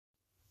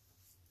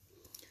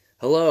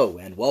Hello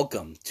and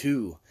welcome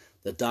to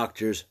the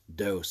Doctor's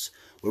Dose,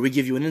 where we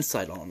give you an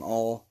insight on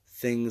all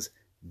things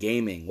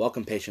gaming.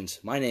 Welcome,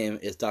 patients. My name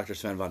is Dr.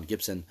 Sven von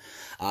Gibson,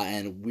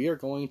 and we are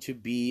going to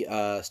be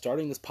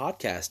starting this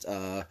podcast.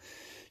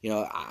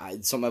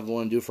 Something I've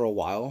wanted to do for a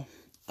while.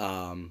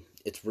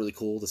 It's really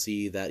cool to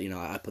see that,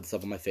 I put this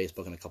up on my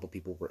Facebook and a couple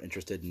people were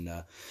interested in,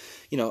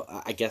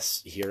 I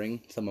guess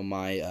hearing some of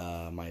my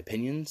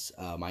opinions,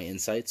 my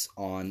insights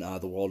on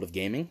the world of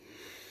gaming,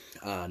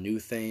 new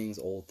things,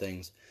 old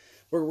things.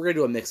 We're going to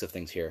do a mix of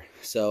things here.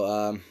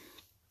 So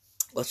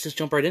let's just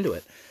jump right into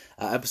it.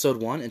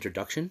 Episode 1,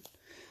 Introduction.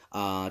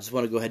 I just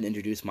want to go ahead and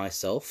introduce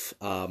myself.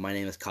 My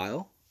name is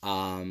Kyle.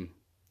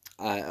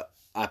 I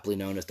aptly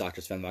known as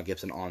Dr. Sven von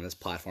Gibson on this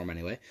platform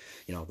anyway.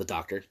 The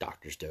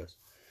Doctor's Dose.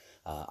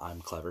 I'm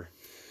clever.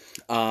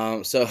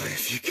 So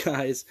if you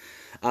guys,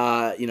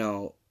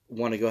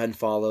 want to go ahead and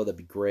follow, that'd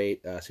be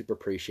great. Super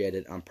appreciate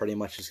it. I'm pretty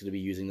much just going to be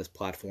using this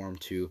platform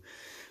to,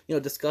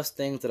 discuss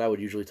things that I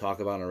would usually talk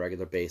about on a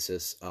regular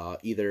basis,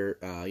 either,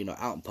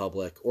 out in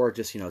public or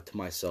just, to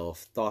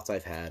myself, thoughts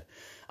I've had.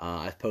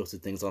 I've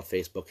posted things on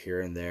Facebook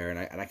here and there,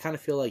 and I kind of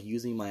feel like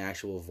using my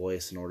actual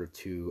voice in order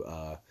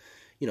to,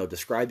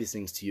 describe these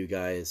things to you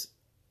guys,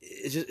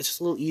 it's just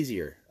a little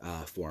easier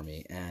for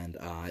me, and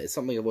it's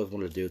something I've always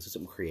wanted to do. It's just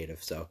something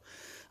creative, so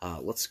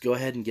let's go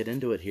ahead and get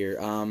into it here.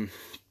 So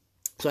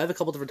I have a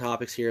couple different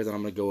topics here that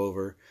I'm going to go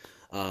over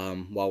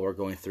while we're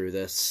going through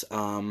this.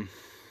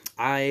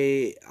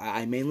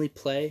 I mainly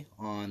play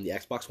on the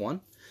Xbox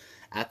One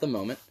at the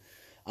moment,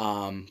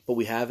 but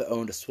we have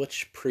owned a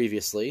Switch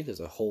previously. There's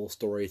a whole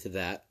story to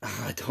that.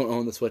 I don't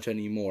own the Switch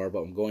anymore,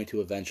 but I'm going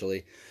to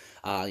eventually.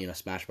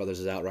 Smash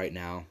Brothers is out right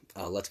now.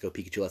 Let's Go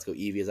Pikachu, Let's Go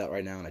Eevee is out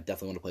right now, and I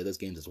definitely want to play those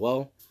games as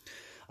well.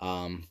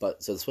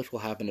 So the Switch will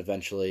happen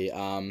eventually.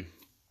 Don't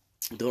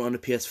own a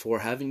PS4.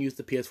 Haven't used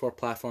the PS4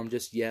 platform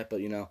just yet, but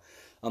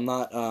I'm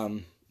not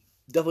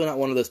definitely not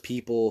one of those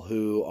people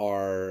who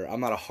are. I'm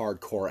not a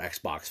hardcore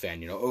Xbox fan.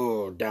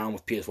 Down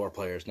with PS4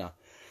 players. No,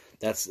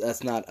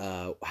 that's not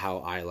how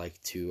I like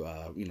to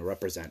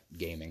represent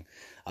gaming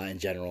in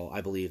general.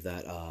 I believe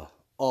that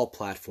all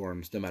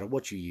platforms, no matter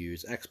what you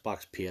use,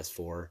 Xbox,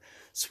 PS4,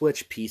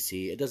 Switch,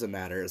 PC, it doesn't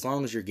matter. As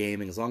long as you're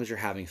gaming, as long as you're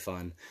having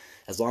fun,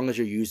 as long as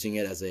you're using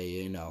it as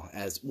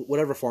as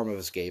whatever form of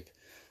escape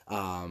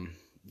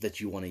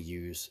that you want to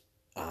use,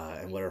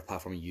 and whatever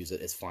platform you use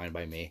it's fine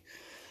by me.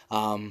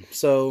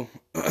 So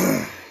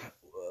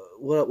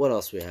what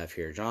else do we have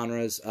here?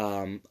 Genres.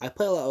 I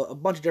play a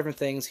bunch of different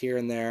things here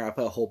and there. I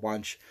play a whole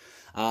bunch.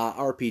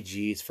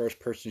 RPGs,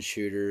 first-person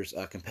shooters,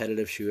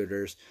 competitive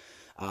shooters,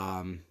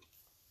 massive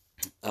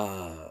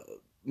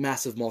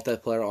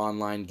multiplayer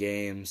online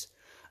games,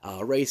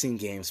 racing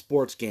games,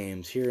 sports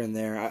games here and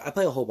there. I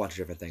play a whole bunch of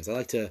different things. I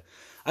like to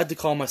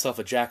call myself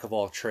a jack of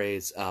all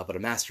trades, but a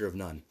master of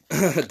none.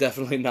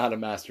 Definitely not a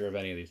master of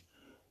any of these.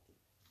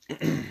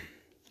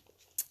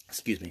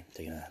 Excuse me,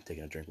 taking a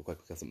drink real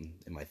quick. Got something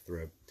in my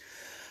throat.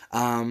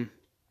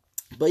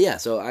 But yeah,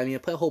 so I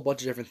play a whole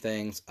bunch of different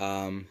things.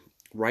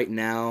 Right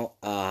now,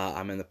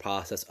 I'm in the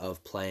process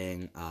of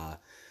playing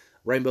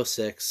Rainbow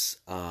Six,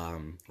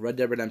 Red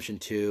Dead Redemption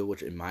 2,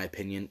 which in my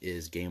opinion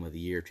is Game of the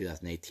Year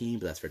 2018,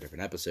 but that's for a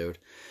different episode.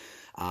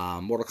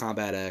 Mortal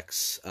Kombat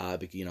X,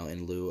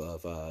 in lieu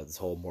of this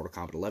whole Mortal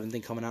Kombat 11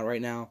 thing coming out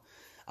right now.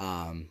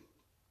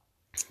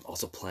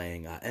 Also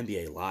playing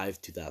NBA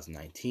Live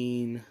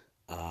 2019.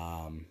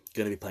 Going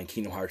to be playing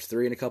Kingdom Hearts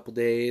 3 in a couple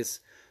days.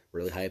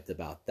 Really hyped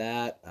about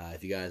that.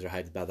 If you guys are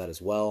hyped about that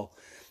as well,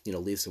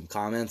 leave some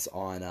comments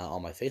on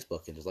my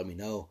Facebook and just let me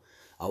know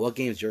what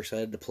games you're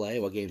excited to play,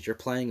 what games you're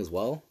playing as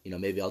well.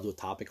 Maybe I'll do a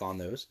topic on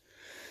those.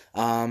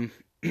 Why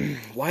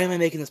am I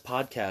making this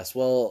podcast?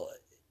 Well,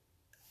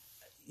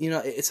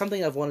 it's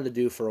something I've wanted to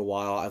do for a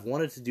while. I've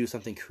wanted to do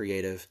something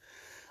creative,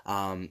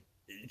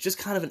 just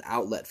kind of an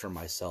outlet for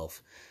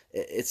myself.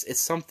 It's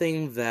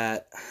something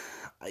that,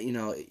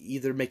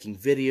 either making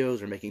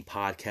videos or making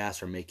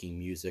podcasts or making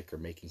music or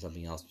making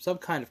something else, some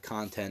kind of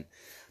content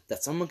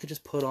that someone could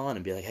just put on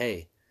and be like,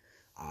 hey,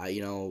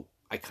 I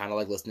kind of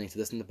like listening to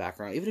this in the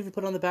background. Even if you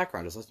put it on the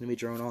background, just listen to me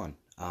drone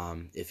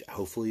on. If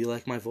hopefully you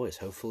like my voice,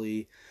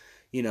 hopefully,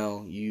 you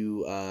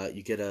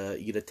get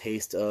a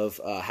taste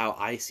of how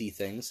I see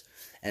things,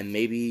 and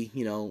maybe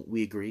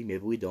we agree,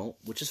 maybe we don't,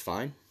 which is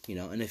fine.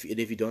 And if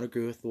you don't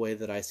agree with the way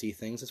that I see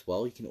things as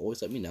well, you can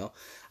always let me know.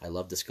 I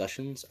love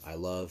discussions. I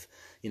love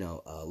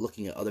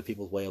looking at other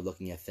people's way of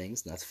looking at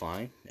things, and that's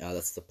fine.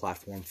 That's the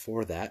platform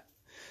for that.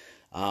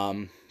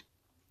 I'm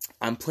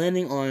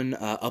planning on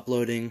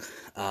uploading,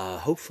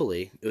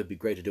 hopefully, it would be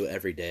great to do it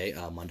every day,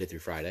 Monday through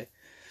Friday.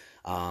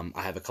 I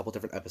have a couple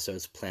different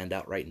episodes planned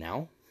out right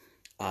now,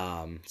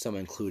 some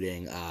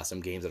including some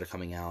games that are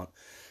coming out,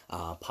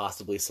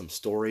 possibly some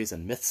stories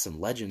and myths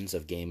and legends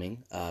of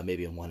gaming,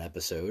 maybe in one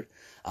episode.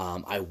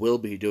 I will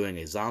be doing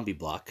a zombie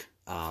block,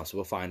 so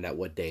we'll find out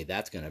what day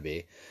that's going to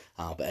be.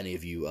 But any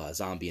of you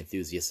zombie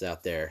enthusiasts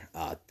out there,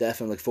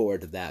 definitely look forward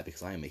to that,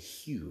 because I am a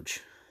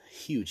huge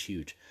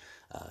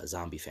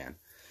zombie fan.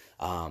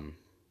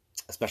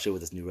 Especially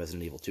with this new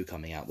Resident Evil 2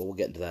 coming out, but we'll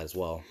get into that as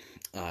well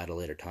at a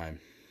later time.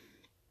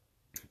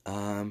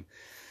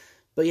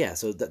 But yeah,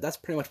 so that's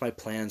pretty much my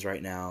plans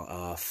right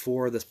now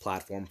for this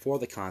platform, for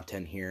the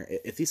content here.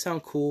 If these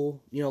sound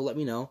cool, let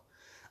me know.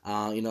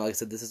 Like I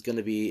said, this is going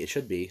to be, it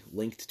should be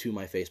linked to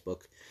my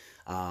Facebook.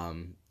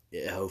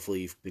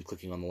 Hopefully you've been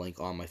clicking on the link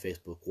on my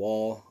Facebook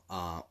wall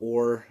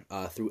or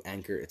through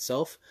Anchor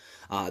itself.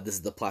 This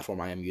is the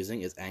platform I am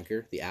using, is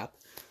Anchor, the app.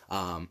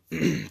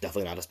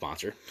 Definitely not a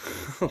sponsor,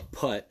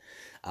 but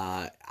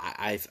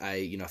I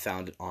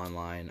found it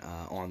online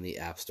on the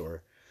App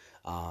Store.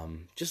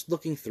 Just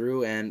looking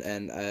through, and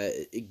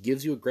it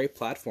gives you a great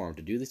platform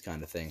to do these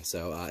kind of things.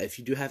 So if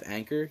you do have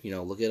Anchor,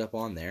 look it up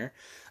on there.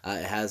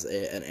 It has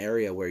an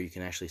area where you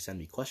can actually send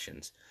me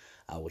questions,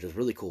 which is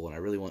really cool, and I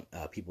really want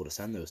people to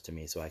send those to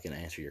me so I can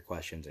answer your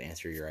questions and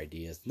answer your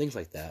ideas and things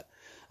like that,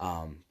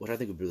 which I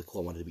think would be really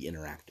cool. I wanted to be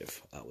interactive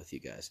with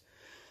you guys.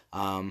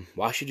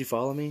 Why should you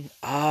follow me?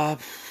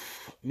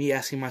 Me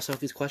asking myself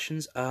these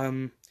questions.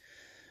 I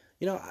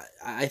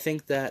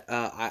think that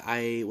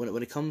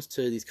when it comes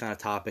to these kind of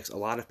topics, a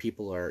lot of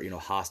people are,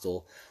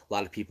 hostile. A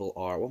lot of people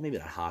are, well, maybe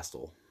not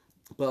hostile,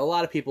 but a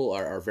lot of people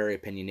are very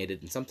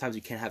opinionated, and sometimes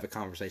you can't have a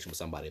conversation with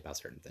somebody about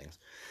certain things.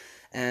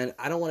 And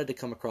I don't want it to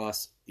come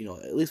across,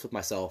 at least with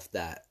myself,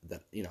 that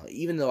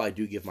even though I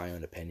do give my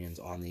own opinions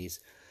on these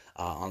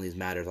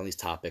matters, on these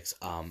topics,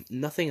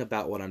 nothing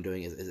about what I'm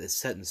doing is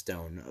set in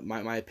stone.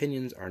 My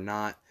opinions are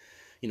not,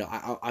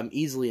 I'm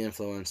easily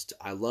influenced.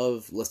 I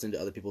love listening to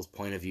other people's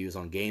point of views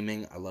on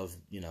gaming. I love,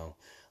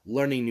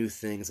 learning new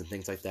things and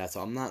things like that.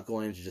 So I'm not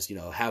going to just,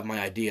 have my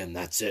idea and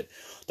that's it.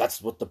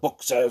 That's what the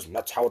book says and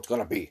that's how it's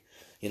going to be.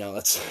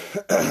 That's,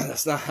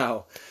 that's not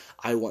how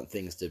I want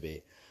things to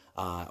be.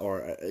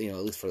 Or at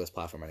least for this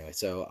platform anyway.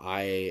 So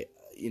I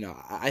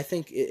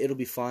think it'll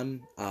be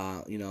fun,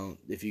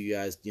 if you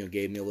guys,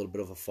 gave me a little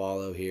bit of a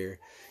follow here,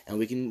 and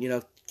we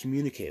can,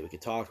 communicate, we can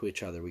talk to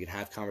each other, we can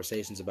have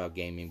conversations about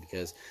gaming,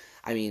 because,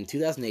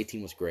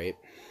 2018 was great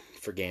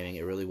for gaming,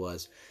 it really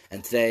was,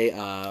 and today,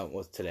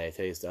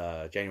 today's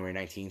January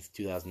 19th,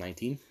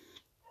 2019,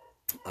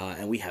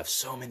 and we have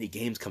so many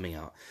games coming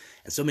out,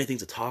 and so many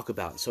things to talk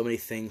about, and so many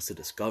things to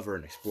discover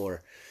and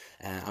explore,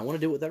 and I want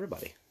to do it with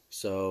everybody,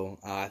 so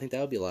I think that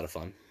would be a lot of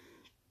fun.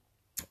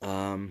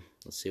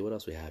 Let's see what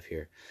else we have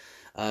here.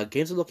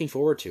 Games I'm looking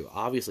forward to,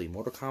 obviously,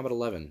 Mortal Kombat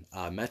 11,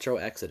 Metro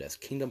Exodus,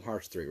 Kingdom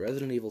Hearts 3,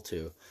 Resident Evil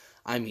 2.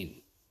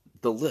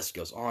 The list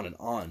goes on and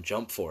on.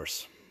 Jump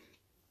Force.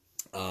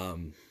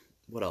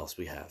 What else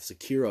we have?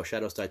 Sekiro,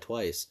 Shadows Die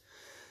Twice.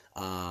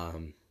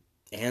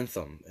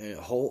 Anthem.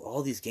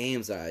 All these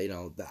games that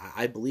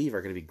I believe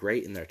are going to be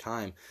great in their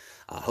time.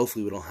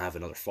 Hopefully we don't have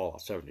another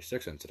Fallout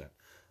 76 incident.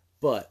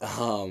 But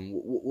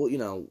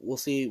we'll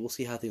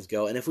see how things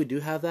go. And if we do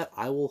have that,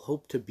 I will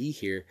hope to be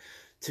here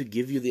to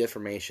give you the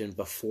information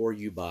before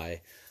you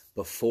buy,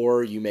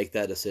 before you make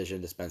that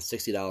decision to spend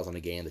 $60 on a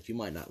game that you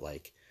might not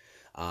like.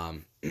 I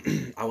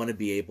want to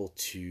be able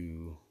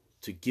to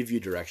give you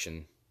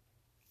direction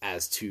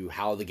as to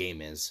how the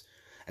game is,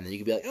 and then you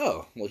can be like,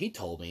 oh, well, he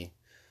told me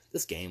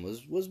this game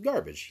was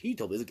garbage. He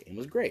told me this game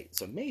was great.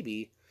 So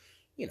maybe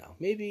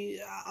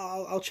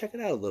I'll check it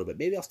out a little bit.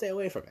 Maybe I'll stay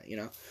away from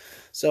it,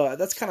 So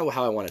that's kind of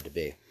how I want it to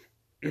be.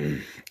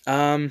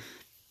 And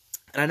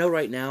I know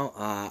right now,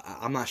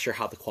 I'm not sure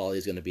how the quality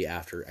is going to be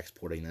after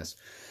exporting this,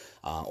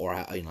 or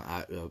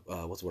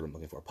what's the word I'm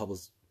looking for?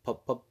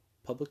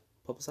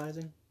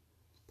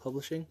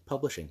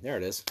 Publishing. There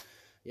it is.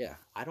 Yeah,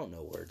 I don't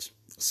know words.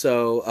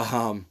 So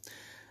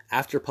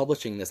after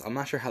publishing this, I'm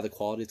not sure how the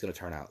quality is going to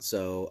turn out.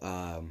 So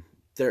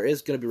there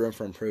is going to be room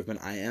for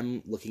improvement. I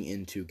am looking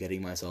into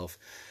getting myself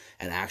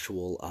an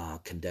actual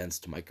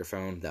condensed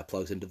microphone that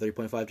plugs into the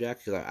 3.5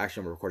 jack, because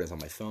I'm recording this on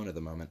my phone at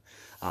the moment.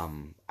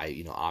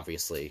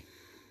 Obviously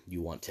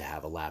you want to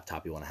have a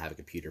laptop, you want to have a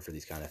computer for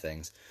these kind of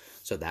things,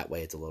 so that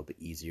way it's a little bit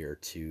easier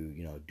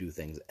to do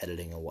things,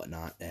 editing and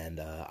whatnot. And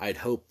I'd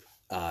hope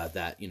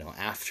that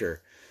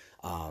after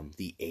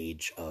the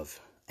age of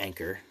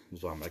Anchor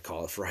is what I'm going to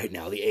call it for right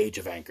now, the age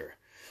of Anchor,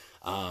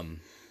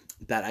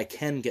 that I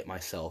can get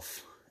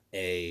myself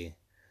a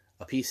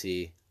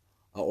PC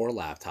or a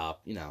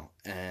laptop,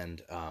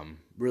 and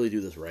really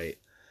do this right.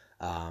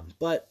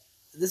 But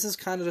this is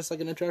kind of just like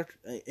an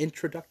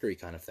introductory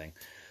kind of thing,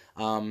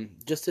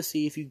 just to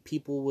see if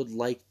people would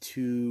like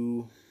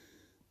to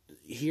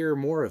hear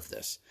more of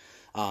this.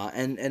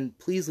 And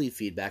please leave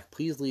feedback.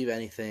 Please leave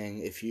anything.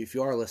 If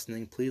you are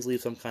listening, please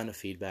leave some kind of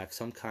feedback,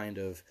 some kind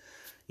of,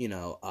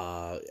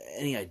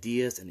 any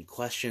ideas, any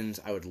questions.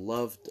 I would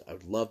love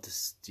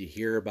to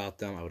hear about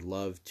them. I would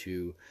love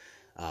to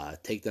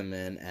take them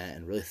in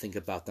and really think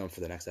about them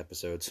for the next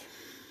episodes.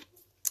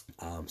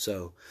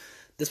 So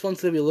this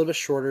one's going to be a little bit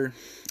shorter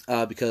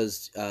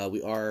because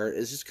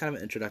it's just kind of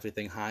an introductory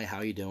thing. Hi,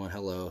 how you doing?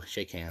 Hello,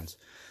 shake hands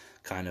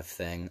kind of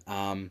thing.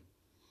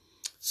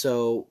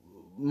 So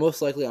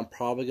most likely I'm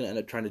probably going to end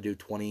up trying to do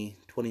 20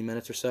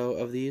 minutes or so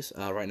of these.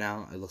 Right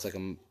now it looks like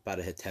I'm about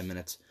to hit 10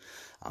 minutes,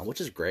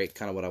 which is great,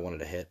 kind of what I wanted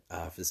to hit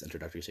for this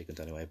introductory sequence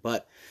anyway.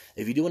 But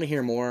if you do want to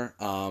hear more,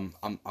 I'm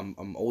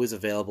always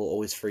available,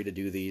 always free to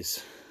do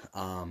these.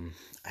 I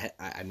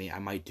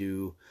might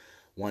do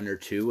 1 or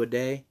 2 a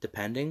day,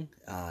 depending.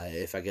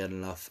 If I get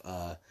enough,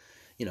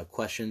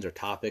 questions or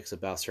topics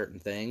about certain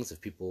things,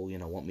 if people,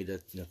 want me to,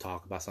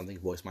 talk about something,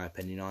 voice my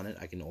opinion on it,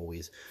 I can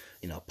always,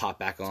 pop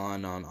back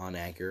on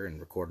Anchor and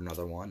record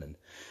another one, and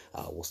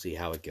we'll see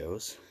how it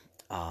goes.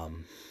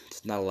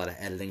 It's not a lot of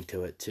editing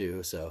to it,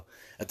 too, so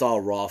it's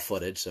all raw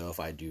footage, so if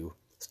I do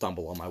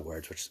stumble on my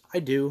words, which I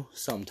do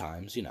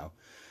sometimes,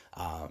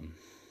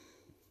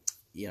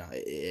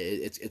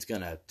 it's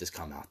gonna just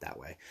come out that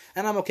way,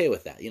 and I'm okay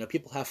with that.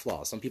 People have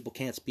flaws. Some people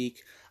can't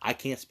speak. I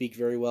can't speak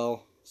very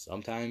well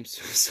sometimes,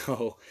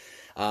 so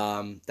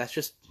that's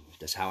just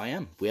how I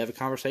am. If we have a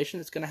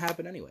conversation, it's gonna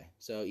happen anyway.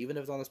 So even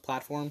if it's on this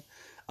platform,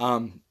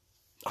 I'm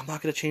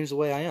not gonna change the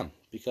way I am,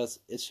 because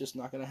it's just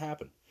not gonna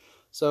happen.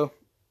 So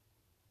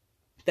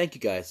thank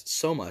you guys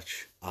so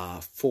much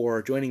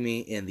for joining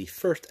me in the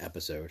first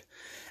episode,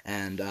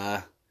 and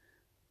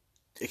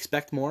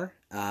expect more.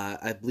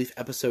 I believe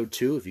episode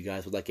 2, if you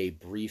guys would like a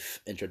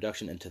brief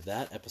introduction into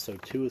that,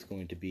 episode 2 is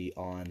going to be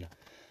on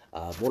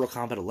Mortal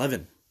Kombat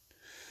 11.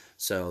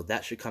 So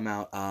that should come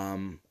out.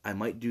 I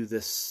might do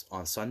this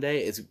on Sunday.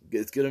 It's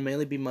going to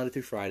mainly be Monday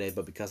through Friday,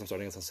 but because I'm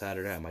starting this on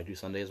Saturday, I might do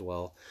Sunday as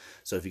well.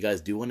 So if you guys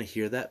do want to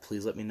hear that,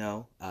 please let me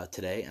know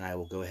today, and I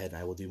will go ahead and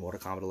I will do Mortal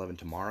Kombat 11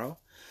 tomorrow.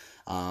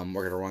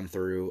 We're going to run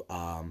through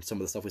some of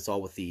the stuff we saw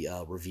with the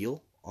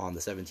reveal on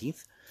the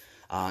 17th.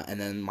 And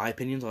then my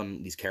opinions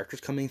on these characters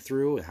coming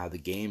through and how the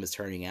game is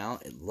turning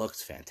out. It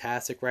looks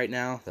fantastic right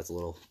now. That's a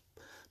little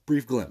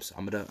brief glimpse.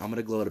 I'm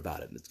gonna gloat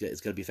about it.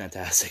 It's gonna be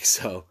fantastic.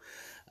 So,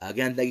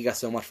 again, thank you guys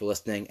so much for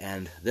listening.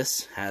 And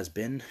this has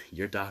been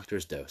your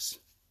Doctor's Dose.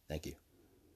 Thank you.